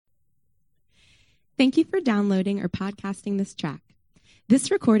Thank you for downloading or podcasting this track.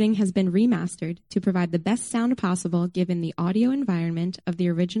 This recording has been remastered to provide the best sound possible given the audio environment of the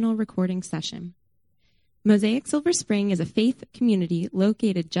original recording session. Mosaic Silver Spring is a faith community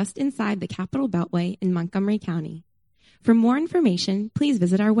located just inside the Capitol Beltway in Montgomery County. For more information, please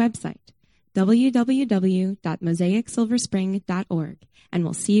visit our website, www.mosaicsilverspring.org, and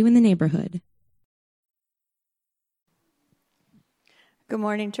we'll see you in the neighborhood. Good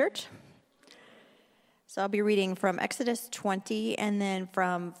morning, church. So I'll be reading from Exodus 20 and then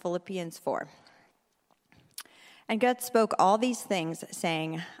from Philippians 4. And God spoke all these things,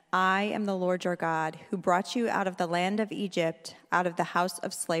 saying, I am the Lord your God, who brought you out of the land of Egypt, out of the house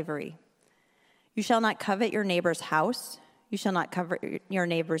of slavery. You shall not covet your neighbor's house. You shall not covet your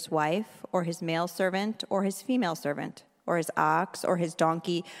neighbor's wife, or his male servant, or his female servant, or his ox, or his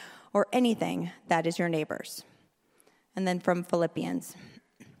donkey, or anything that is your neighbor's. And then from Philippians.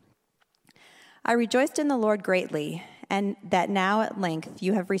 I rejoiced in the Lord greatly, and that now at length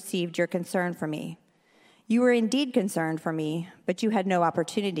you have received your concern for me. You were indeed concerned for me, but you had no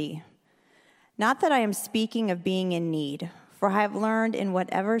opportunity. Not that I am speaking of being in need, for I have learned in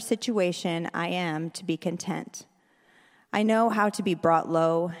whatever situation I am to be content. I know how to be brought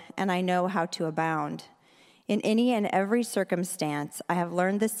low, and I know how to abound. In any and every circumstance, I have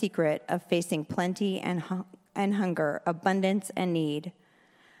learned the secret of facing plenty and hunger, abundance and need.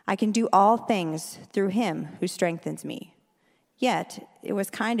 I can do all things through him who strengthens me. Yet it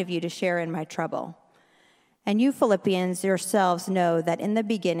was kind of you to share in my trouble. And you Philippians yourselves know that in the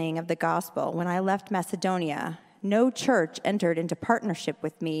beginning of the gospel, when I left Macedonia, no church entered into partnership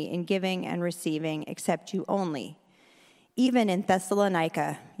with me in giving and receiving except you only. Even in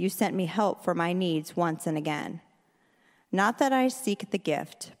Thessalonica, you sent me help for my needs once and again. Not that I seek the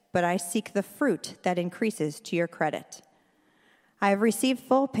gift, but I seek the fruit that increases to your credit. I have received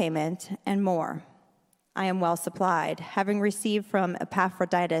full payment and more. I am well supplied, having received from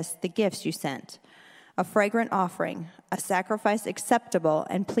Epaphroditus the gifts you sent, a fragrant offering, a sacrifice acceptable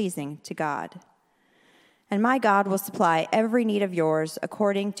and pleasing to God. And my God will supply every need of yours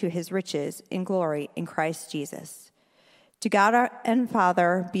according to his riches in glory in Christ Jesus. To God our and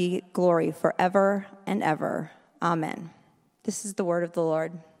Father be glory forever and ever. Amen. This is the word of the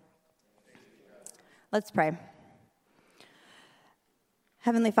Lord. Let's pray.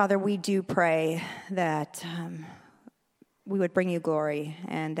 Heavenly Father, we do pray that we would bring you glory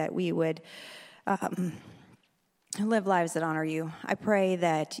and that we would live lives that honor you. I pray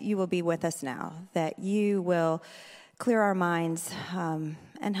that you will be with us now, that you will clear our minds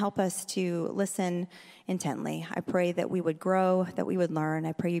and help us to listen intently. I pray that we would grow, that we would learn.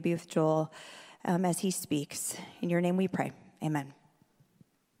 I pray you be with Joel as he speaks. In your name we pray. Amen.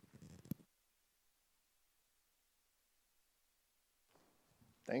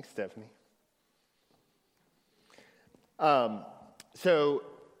 Thanks, Stephanie. So,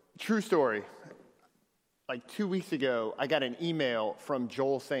 true story. Like 2 weeks ago, I got an email from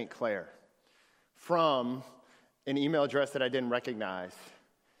Joel St. Clair from an email address that I didn't recognize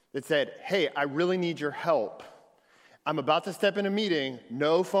that said, hey, I really need your help. I'm about to step in a meeting,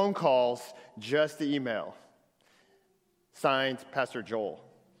 no phone calls, just the email. Signed, Pastor Joel.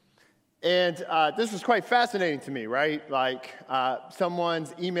 And this was quite fascinating to me, right? Like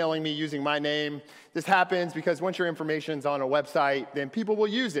someone's emailing me using my name. This happens because once your information's on a website, then people will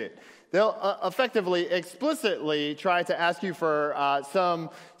use it. They'll effectively, explicitly try to ask you for some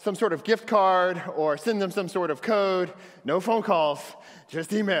sort of gift card or send them some sort of code. No phone calls,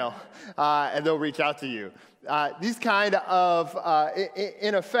 just email, and they'll reach out to you. These kind of,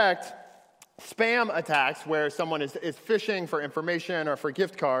 in effect, spam attacks where someone is phishing for information or for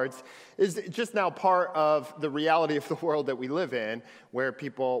gift cards is just now part of the reality of the world that we live in where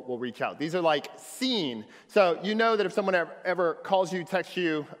people will reach out. These are like seen. So you know that if someone ever calls you, texts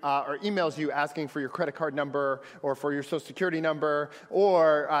you, or emails you asking for your credit card number or for your social security number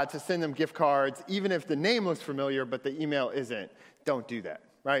or to send them gift cards, even if the name looks familiar but the email isn't, don't do that,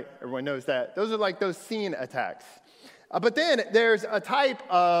 right? Everyone knows that. Those are like those seen attacks. But then there's a type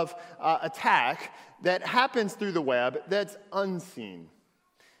of attack that happens through the web that's unseen.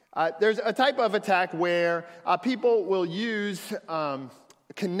 There's a type of attack where people will use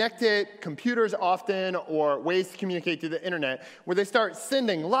connected computers often or ways to communicate through the internet where they start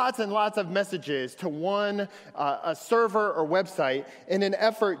sending lots and lots of messages to one a server or website in an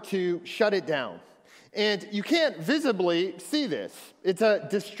effort to shut it down. And you can't visibly see this. It's a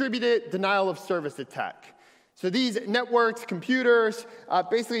distributed denial of service attack. So these networks, computers,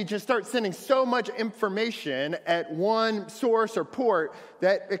 basically just start sending so much information at one source or port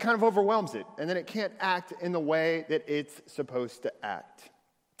that it kind of overwhelms it, and then it can't act in the way that it's supposed to act.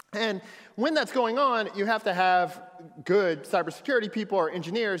 And when that's going on, you have to have good cybersecurity people or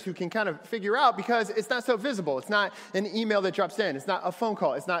engineers who can kind of figure out, because it's not so visible. It's not an email that drops in. It's not a phone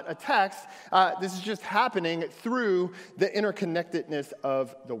call. It's not a text. This is just happening through the interconnectedness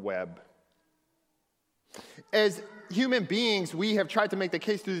of the web. As human beings, we have tried to make the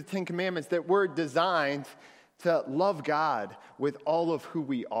case through the Ten Commandments that we're designed to love God with all of who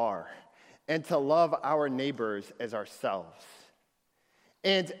we are and to love our neighbors as ourselves.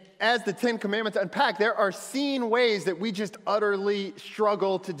 And as the Ten Commandments unpack, there are seen ways that we just utterly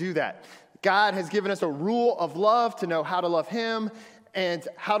struggle to do that. God has given us a rule of love to know how to love Him and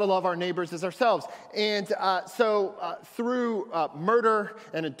how to love our neighbors as ourselves. And so through murder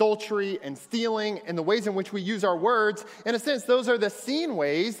and adultery and stealing and the ways in which we use our words, in a sense, those are the seen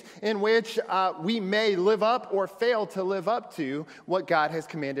ways in which we may live up or fail to live up to what God has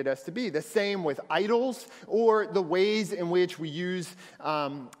commanded us to be. The same with idols or the ways in which we use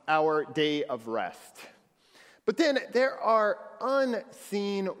our day of rest. But then there are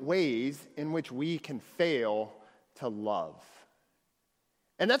unseen ways in which we can fail to love.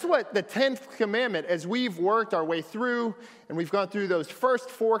 And that's what the 10th commandment, as we've worked our way through, and we've gone through those first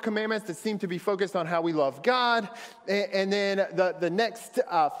 4 commandments that seem to be focused on how we love God, and then the next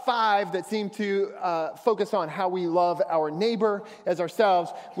 5 that seem to focus on how we love our neighbor as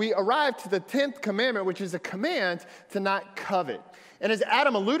ourselves, we arrive to the 10th commandment, which is a command to not covet. And as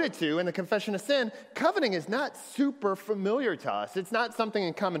Adam alluded to in the Confession of Sin, coveting is not super familiar to us. It's not something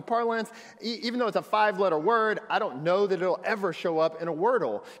in common parlance. Even though it's a 5-letter word, I don't know that it'll ever show up in a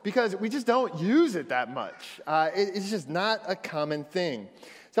Wordle because we just don't use it that much. It's just not a common thing.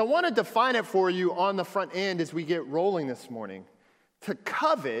 So I want to define it for you on the front end as we get rolling this morning. To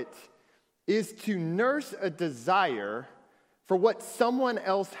covet is to nurse a desire for what someone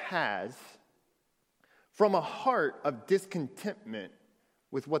else has from a heart of discontentment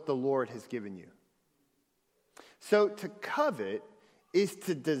with what the Lord has given you. So to covet is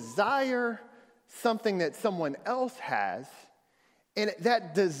to desire something that someone else has, and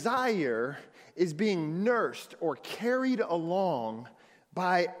that desire is being nursed or carried along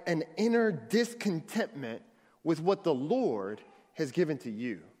by an inner discontentment with what the Lord has given to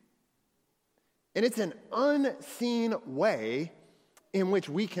you. And it's an unseen way in which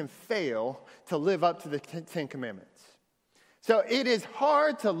we can fail to live up to the 10 Commandments. So it is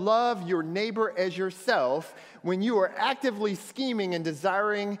hard to love your neighbor as yourself when you are actively scheming and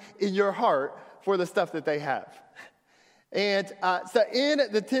desiring in your heart for the stuff that they have. And so in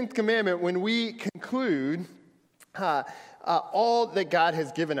the 10th commandment, when we conclude all that God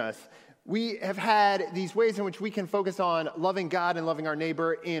has given us, we have had these ways in which we can focus on loving God and loving our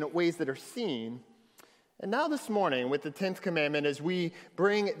neighbor in ways that are seen. And now this morning, with the 10th commandment, as we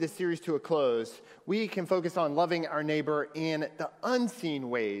bring this series to a close, we can focus on loving our neighbor in the unseen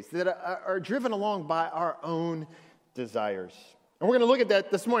ways that are driven along by our own desires. And we're going to look at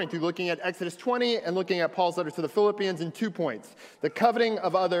that this morning through looking at Exodus 20 and looking at Paul's letter to the Philippians in 2 points: the coveting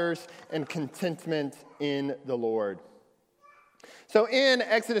of others and contentment in the Lord. So in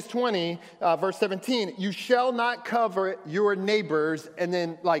Exodus 20, verse 17, you shall not covet your neighbors, and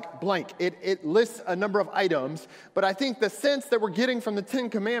then like blank. It lists a number of items, but I think the sense that we're getting from the 10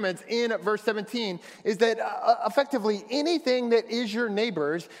 Commandments in verse 17 is that effectively anything that is your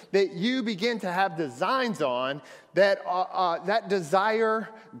neighbor's that you begin to have designs on, that desire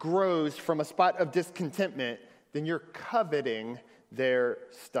grows from a spot of discontentment, then you're coveting their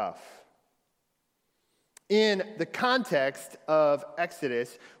stuff. In the context of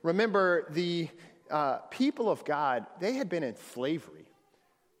Exodus, remember the people of God, they had been in slavery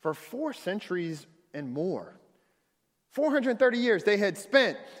for 4 centuries and more. 430 years they had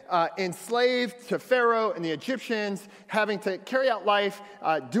spent enslaved to Pharaoh and the Egyptians, having to carry out life,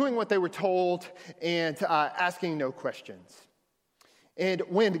 doing what they were told, and asking no questions. And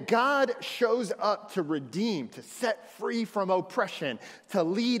when God shows up to redeem, to set free from oppression, to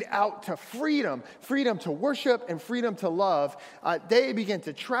lead out to freedom, freedom to worship and freedom to love, they begin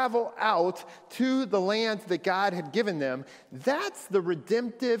to travel out to the land that God had given them. That's the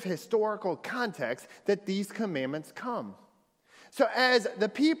redemptive historical context that these commandments come. So as the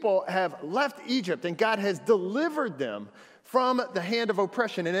people have left Egypt and God has delivered them from the hand of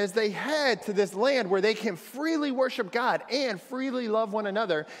oppression, and as they head to this land where they can freely worship God and freely love one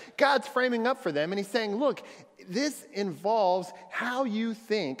another, God's framing up for them, and he's saying, look, this involves how you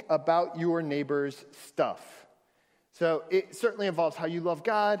think about your neighbor's stuff. So it certainly involves how you love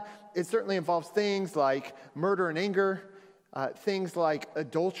God. It certainly involves things like murder and anger, things like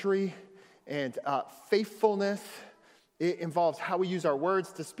adultery and faithfulness. It involves how we use our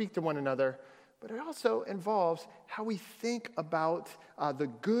words to speak to one another. but it also involves how we think about the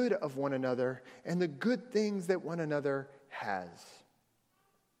good of one another and the good things that one another has.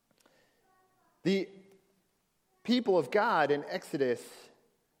 The people of God in Exodus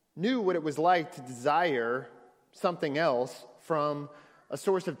knew what it was like to desire something else from a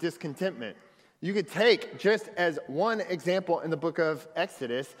source of discontentment. You could take, just as one example in the book of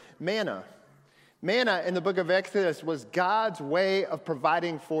Exodus, manna. Manna in the book of Exodus was God's way of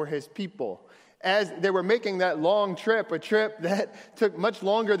providing for his people. As they were making that long trip, a trip that took much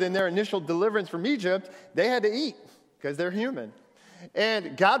longer than their initial deliverance from Egypt, they had to eat because they're human.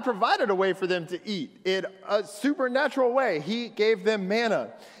 And God provided a way for them to eat in a supernatural way. He gave them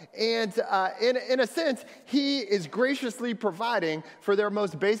manna. And in a sense, he is graciously providing for their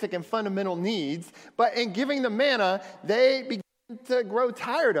most basic and fundamental needs. But in giving them manna, they begin to grow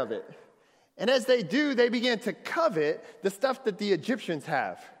tired of it. And as they do, they begin to covet the stuff that the Egyptians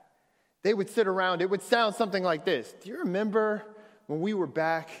have. They would sit around. It would sound something like this. Do you remember when we were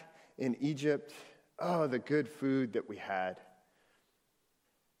back in Egypt? Oh, the good food that we had.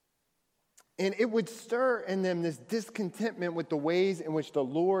 And it would stir in them this discontentment with the ways in which the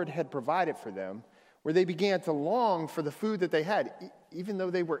Lord had provided for them, where they began to long for the food that they had. Even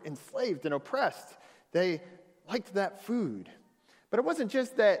though they were enslaved and oppressed, they liked that food. But it wasn't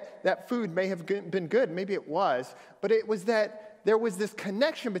just that that food may have been good, maybe it was, but it was that there was this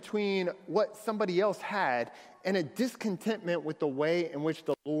connection between what somebody else had and a discontentment with the way in which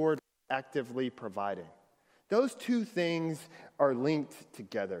the Lord actively provided. Those two things are linked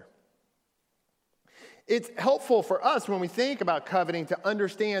together. It's helpful for us when we think about coveting to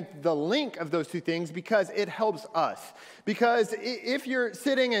understand the link of those two things because it helps us. Because if you're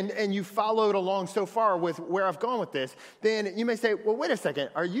sitting and you followed along so far with where I've gone with this, then you may say, well, wait a second.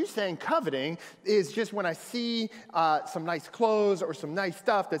 Are you saying coveting is just when I see some nice clothes or some nice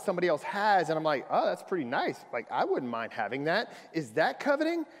stuff that somebody else has and I'm like, oh, that's pretty nice. Like, I wouldn't mind having that. Is that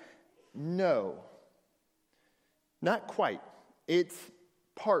coveting? No. Not quite. It's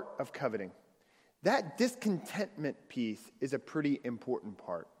part of coveting. That discontentment piece is a pretty important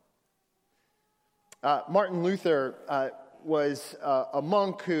part. Martin Luther was a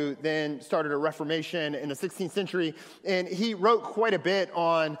monk who then started a Reformation in the 16th century, and he wrote quite a bit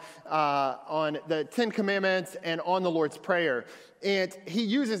on the Ten Commandments and on the Lord's Prayer. And he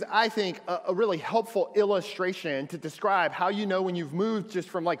uses, I think, a really helpful illustration to describe how you know when you've moved just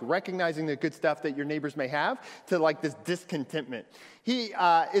from like recognizing the good stuff that your neighbors may have to like this discontentment. He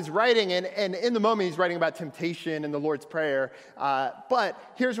is writing, and in the moment he's writing about temptation in the Lord's Prayer. But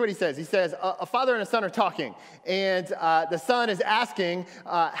here's what he says. He says, a father and a son are talking, and the son is asking,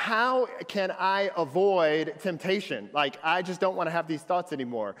 how can I avoid temptation? Like, I just don't want to have these thoughts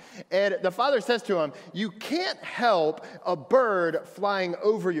anymore. And the father says to him, you can't help a bird flying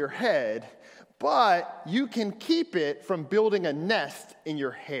over your head, but you can keep it from building a nest in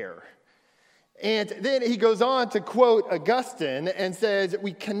your hair. And then he goes on to quote Augustine and says,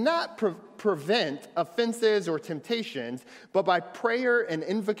 we cannot prevent offenses or temptations, but by prayer and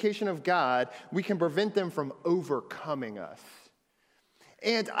invocation of God, we can prevent them from overcoming us.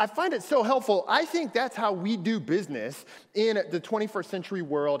 And I find it so helpful. I think that's how we do business in the 21st century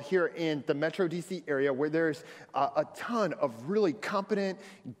world here in the Metro DC area, where there's a ton of really competent,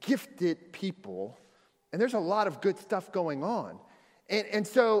 gifted people, and there's a lot of good stuff going on. And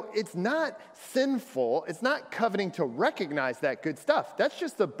so it's not sinful, it's not coveting to recognize that good stuff. That's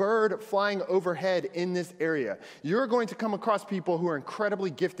just the bird flying overhead in this area. You're going to come across people who are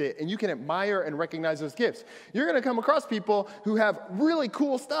incredibly gifted, and you can admire and recognize those gifts. You're going to come across people who have really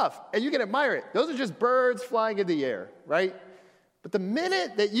cool stuff, and you can admire it. Those are just birds flying in the air, right? But the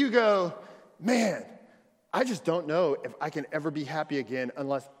minute that you go, man, I just don't know if I can ever be happy again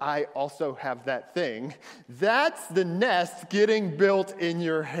unless I also have that thing. That's the nest getting built in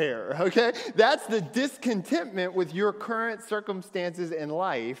your hair, okay? That's the discontentment with your current circumstances in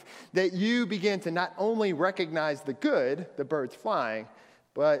life that you begin to not only recognize the good, the birds flying,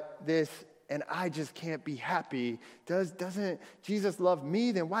 but this, and I just can't be happy. Doesn't Jesus love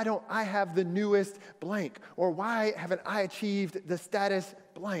me? Then why don't I have the newest blank? Or why haven't I achieved the status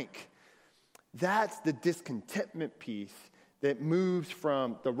blank? That's the discontentment piece that moves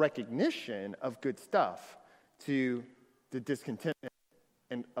from the recognition of good stuff to the discontentment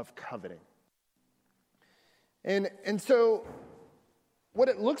and of coveting. And so what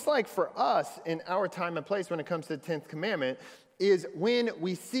it looks like for us in our time and place when it comes to the 10th commandment is when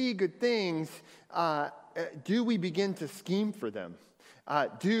we see good things, do we begin to scheme for them?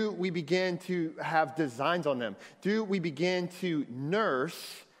 Do we begin to have designs on them? Do we begin to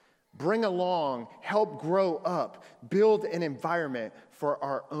nurse, bring along, help grow up, build an environment for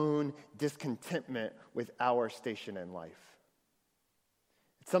our own discontentment with our station in life.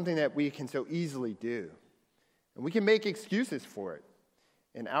 It's something that we can so easily do. And we can make excuses for it.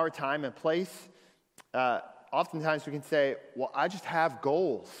 In our time and place, oftentimes we can say, well, I just have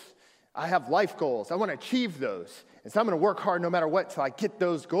goals. I have life goals. I want to achieve those. And so I'm going to work hard no matter what till I get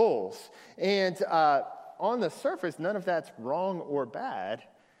those goals. And on the surface, none of that's wrong or bad.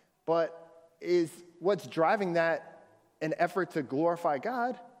 But is what's driving that an effort to glorify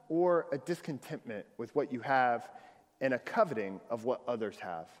God or a discontentment with what you have and a coveting of what others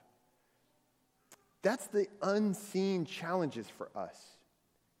have? That's the unseen challenges for us.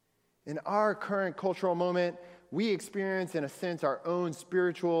 In our current cultural moment, we experience, in a sense, our own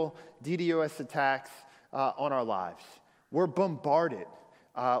spiritual DDoS attacks on our lives. We're bombarded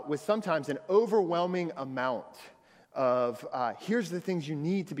with sometimes an overwhelming amount of here's the things you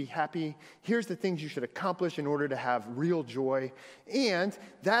need to be happy, here's the things you should accomplish in order to have real joy. And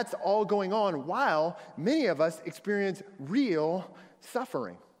that's all going on while many of us experience real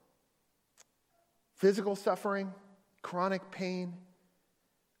suffering. Physical suffering, chronic pain,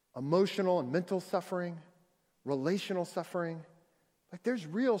 emotional and mental suffering, relational suffering. Like there's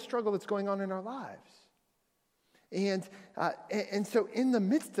real struggle that's going on in our lives. And so in the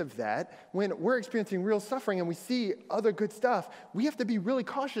midst of that, when we're experiencing real suffering and we see other good stuff, we have to be really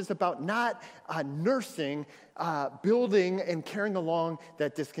cautious about not nursing, building, and carrying along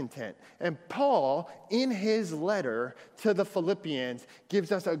that discontent. And Paul, in his letter to the Philippians,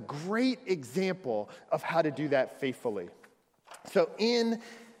 gives us a great example of how to do that faithfully. So in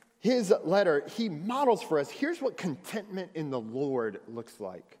his letter, he models for us, here's what contentment in the Lord looks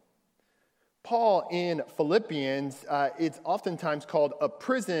like. Paul in Philippians, it's oftentimes called a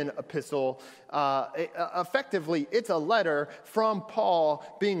prison epistle. Effectively, it's a letter from Paul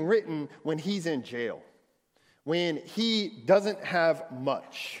being written when he's in jail, when he doesn't have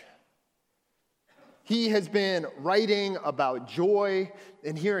much. He has been writing about joy,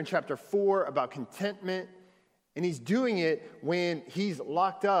 and here in chapter 4 about contentment, and he's doing it when he's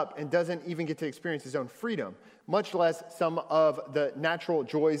locked up and doesn't even get to experience his own freedom, much less some of the natural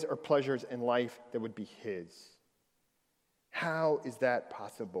joys or pleasures in life that would be his. How is that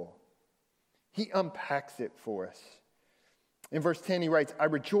possible? He unpacks it for us. In verse 10, he writes, I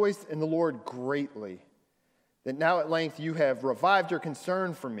rejoice in the Lord greatly, that now at length you have revived your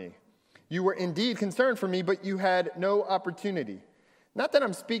concern for me. You were indeed concerned for me, but you had no opportunity. Not that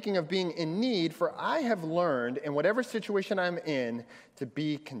I'm speaking of being in need, for I have learned in whatever situation I'm in to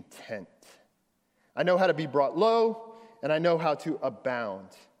be content. I know how to be brought low, and I know how to abound.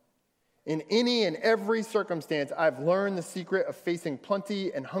 In any and every circumstance, I've learned the secret of facing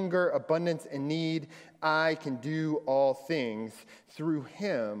plenty and hunger, abundance and need. I can do all things through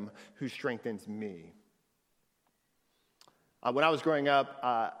him who strengthens me. When I was growing up,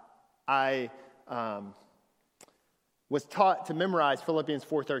 I was taught to memorize Philippians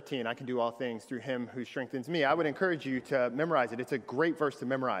 4:13. I can do all things through him who strengthens me. I would encourage you to memorize it. It's a great verse to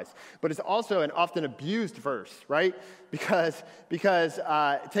memorize. But it's also an often abused verse, right? Because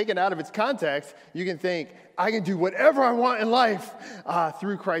taken out of its context, you can think, I can do whatever I want in life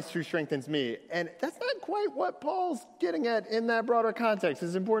through Christ who strengthens me. And that's not quite what Paul's getting at in that broader context.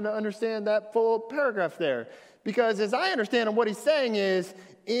 It's important to understand that full paragraph there. Because as I understand him, what he's saying is,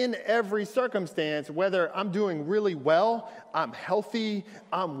 in every circumstance, whether I'm doing really well, I'm healthy,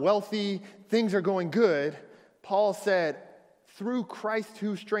 I'm wealthy, things are going good, Paul said, through Christ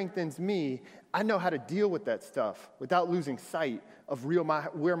who strengthens me, I know how to deal with that stuff without losing sight of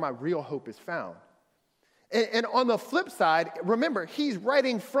where my real hope is found. And on the flip side, remember, he's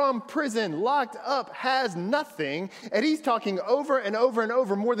writing from prison, locked up, has nothing, and he's talking over and over and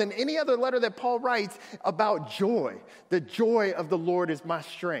over, more than any other letter that Paul writes, about joy. The joy of the Lord is my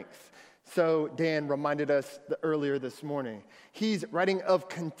strength. So Dan reminded us earlier this morning. He's writing of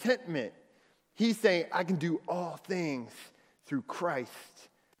contentment. He's saying, I can do all things through Christ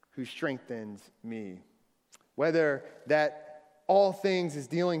who strengthens me. Whether that all things is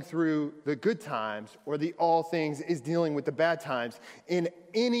dealing through the good times, or the all things is dealing with the bad times. In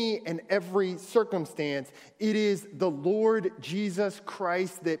any and every circumstance, it is the Lord Jesus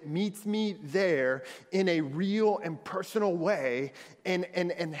Christ that meets me there in a real and personal way and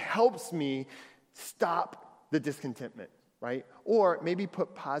helps me stop the discontentment, right? Or maybe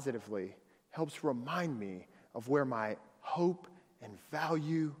put positively, helps remind me of where my hope and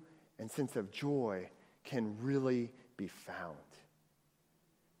value and sense of joy can really be found.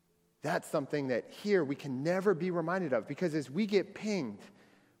 That's something that here we can never be reminded of, because as we get pinged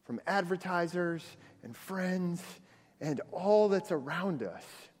from advertisers and friends and all that's around us,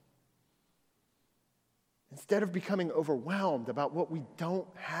 Instead of becoming overwhelmed about what we don't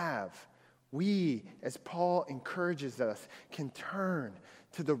have, we, as Paul encourages us, can turn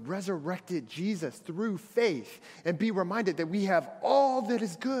to the resurrected Jesus through faith and be reminded that we have all that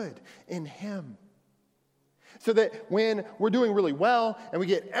is good in him. So that when we're doing really well and we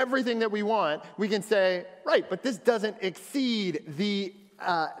get everything that we want, we can say, right, but this doesn't exceed the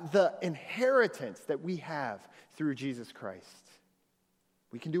inheritance that we have through Jesus Christ.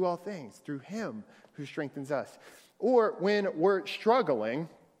 We can do all things through him who strengthens us. Or when we're struggling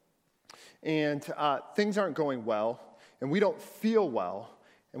and things aren't going well and we don't feel well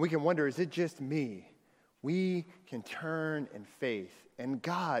and we can wonder, is it just me? We can turn in faith, and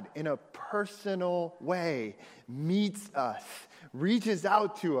God, in a personal way, meets us, reaches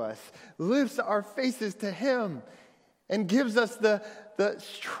out to us, lifts our faces to him, and gives us the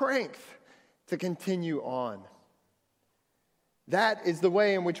strength to continue on. That is the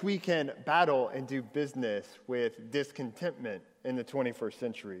way in which we can battle and do business with discontentment in the 21st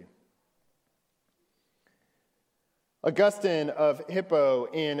century. Augustine of Hippo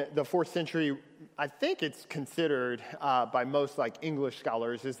in the 4th century, I think it's considered by most English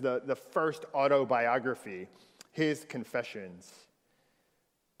scholars as the first autobiography, his Confessions.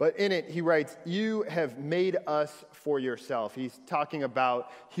 But in it, he writes, "You have made us for yourself." He's talking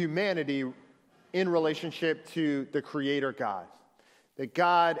about humanity in relationship to the Creator God. That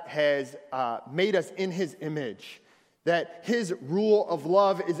God has made us in his image. That his rule of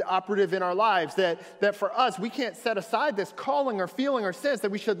love is operative in our lives. That for us, we can't set aside this calling or feeling or sense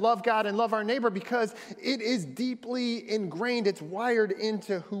that we should love God and love our neighbor because it is deeply ingrained. It's wired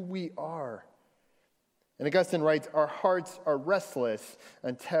into who we are. And Augustine writes, "Our hearts are restless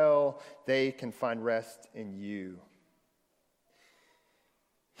until they can find rest in you."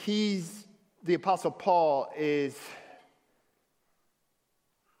 The Apostle Paul is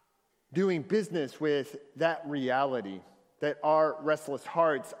doing business with that reality, that our restless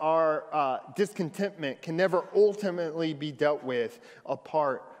hearts, our discontentment can never ultimately be dealt with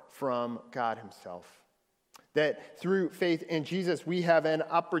apart from God himself. That through faith in Jesus, we have an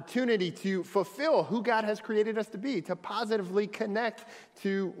opportunity to fulfill who God has created us to be, to positively connect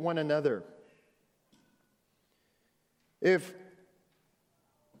to one another. If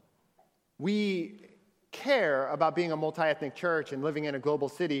we care about being a multi-ethnic church and living in a global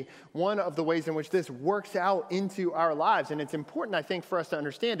city, one of the ways in which this works out into our lives, and it's important, I think, for us to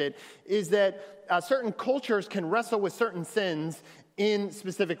understand it, is that certain cultures can wrestle with certain sins in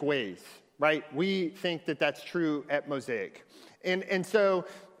specific ways, right? We think that that's true at Mosaic. And so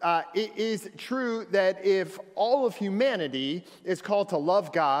it is true that if all of humanity is called to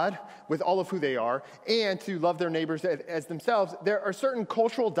love God with all of who they are and to love their neighbors as themselves, there are certain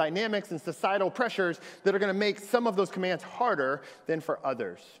cultural dynamics and societal pressures that are going to make some of those commands harder than for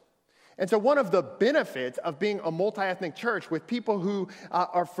others. And so one of the benefits of being a multi-ethnic church with people who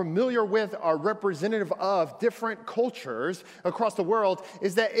are familiar with, are representative of different cultures across the world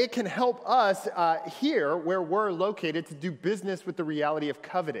is that it can help us here where we're located to do business with the reality of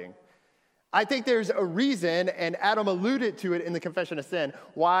coveting. I think there's a reason, and Adam alluded to it in the Confession of Sin,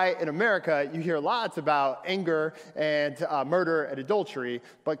 why in America you hear lots about anger and murder and adultery,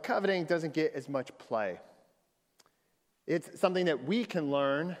 but coveting doesn't get as much play. It's something that we can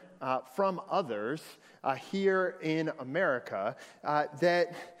learn from others here in America,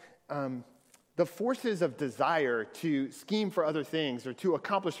 that the forces of desire to scheme for other things or to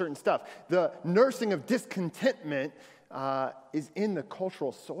accomplish certain stuff, the nursing of discontentment is in the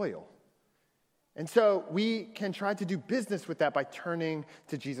cultural soil. And so we can try to do business with that by turning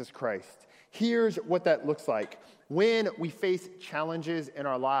to Jesus Christ. Here's what that looks like. When we face challenges in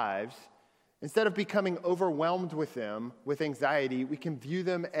our lives, instead of becoming overwhelmed with them, with anxiety, we can view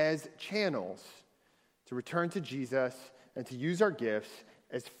them as channels to return to Jesus and to use our gifts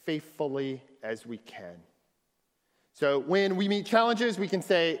as faithfully as we can. So when we meet challenges, we can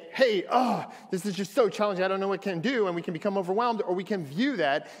say, hey, this is just so challenging, I don't know what I can do, and we can become overwhelmed, or we can view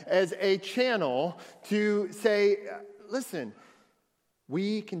that as a channel to say, listen,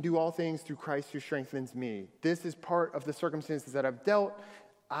 we can do all things through Christ who strengthens me. This is part of the circumstances that I've dealt.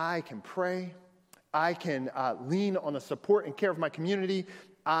 I can pray, I can lean on the support and care of my community,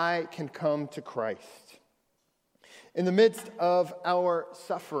 I can come to Christ. In the midst of our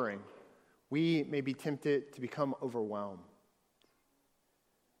suffering, we may be tempted to become overwhelmed.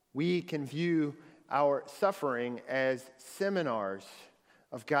 We can view our suffering as seminars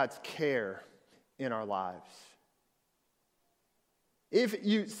of God's care in our lives. If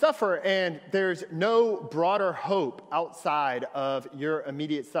you suffer and there's no broader hope outside of your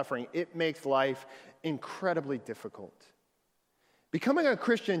immediate suffering, it makes life incredibly difficult. Becoming a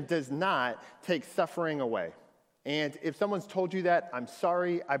Christian does not take suffering away. And if someone's told you that, I'm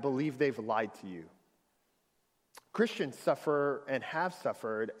sorry, I believe they've lied to you. Christians suffer and have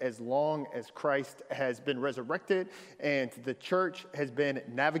suffered as long as Christ has been resurrected and the church has been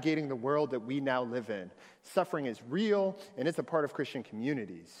navigating the world that we now live in. Suffering is real, and it's a part of Christian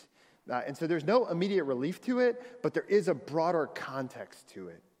communities. And so there's no immediate relief to it, but there is a broader context to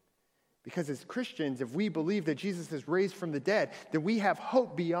it. Because as Christians, if we believe that Jesus is raised from the dead, then we have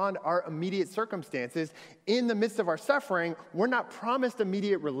hope beyond our immediate circumstances. In the midst of our suffering, we're not promised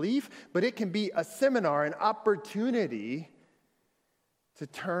immediate relief, but it can be a seminar, an opportunity to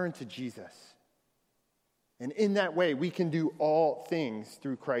turn to Jesus. And in that way, we can do all things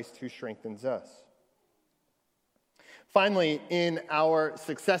through Christ who strengthens us. Finally, in our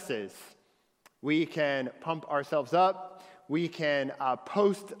successes, we can pump ourselves up. We can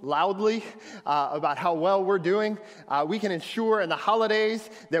post loudly about how well we're doing. We can ensure in the holidays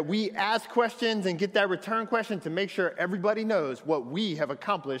that we ask questions and get that return question to make sure everybody knows what we have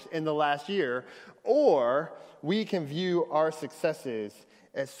accomplished in the last year. Or we can view our successes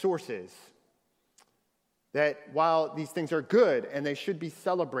as sources that while these things are good and they should be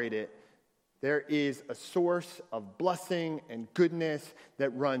celebrated, there is a source of blessing and goodness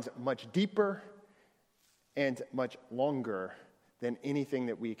that runs much deeper and much longer than anything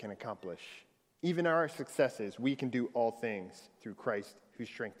that we can accomplish. Even our successes, we can do all things through Christ who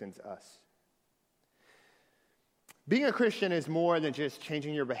strengthens us. Being a Christian is more than just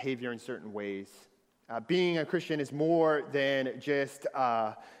changing your behavior in certain ways. Being a Christian is more than just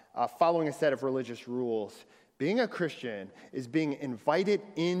following a set of religious rules. Being a Christian is being invited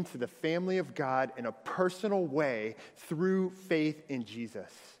into the family of God in a personal way through faith in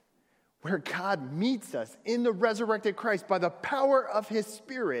Jesus, where God meets us in the resurrected Christ by the power of his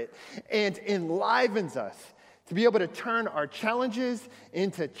Spirit and enlivens us to be able to turn our challenges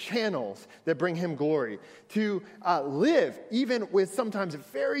into channels that bring him glory, to live even with sometimes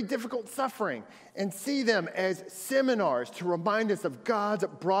very difficult suffering and see them as seminars to remind us of God's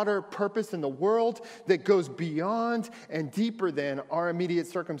broader purpose in the world that goes beyond and deeper than our immediate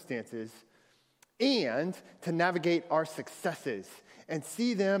circumstances, and to navigate our successes and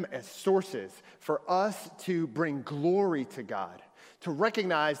see them as sources for us to bring glory to God, to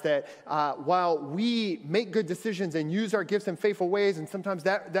recognize that while we make good decisions and use our gifts in faithful ways, and sometimes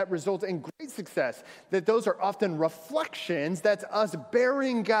that results in great success, that those are often reflections. That's us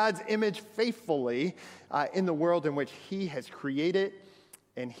bearing God's image faithfully in the world in which he has created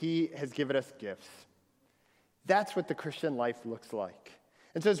and he has given us gifts. That's what the Christian life looks like.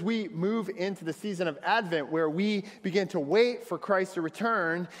 And so as we move into the season of Advent, where we begin to wait for Christ to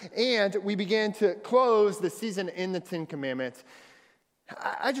return, and we begin to close the season in the Ten Commandments,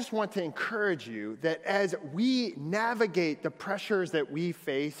 I just want to encourage you that as we navigate the pressures that we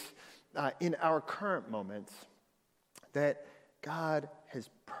face in our current moments, that God has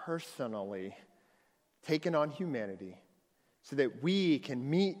personally taken on humanity so that we can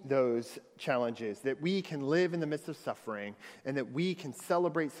meet those challenges, that we can live in the midst of suffering, and that we can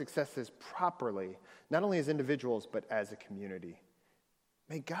celebrate successes properly, not only as individuals, but as a community.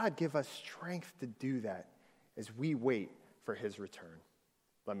 May God give us strength to do that as we wait for his return.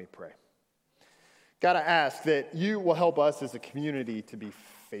 Let me pray. God, I ask that you will help us as a community to be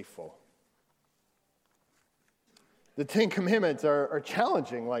faithful. The Ten Commandments are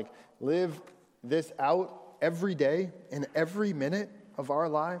challenging, like live this out every day and every minute of our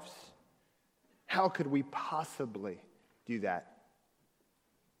lives. How could we possibly do that?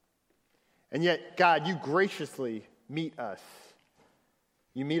 And yet, God, you graciously meet us.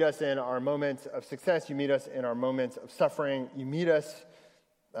 You meet us in our moments of success. You meet us in our moments of suffering. You meet us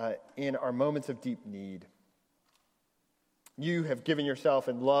in our moments of deep need. You have given yourself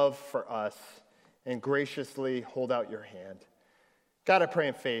in love for us and graciously hold out your hand. God, I pray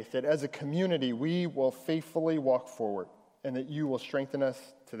in faith that as a community, we will faithfully walk forward and that you will strengthen us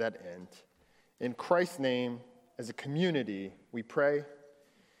to that end. In Christ's name, as a community, we pray.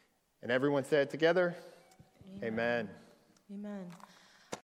 And everyone said it together, Amen. Amen.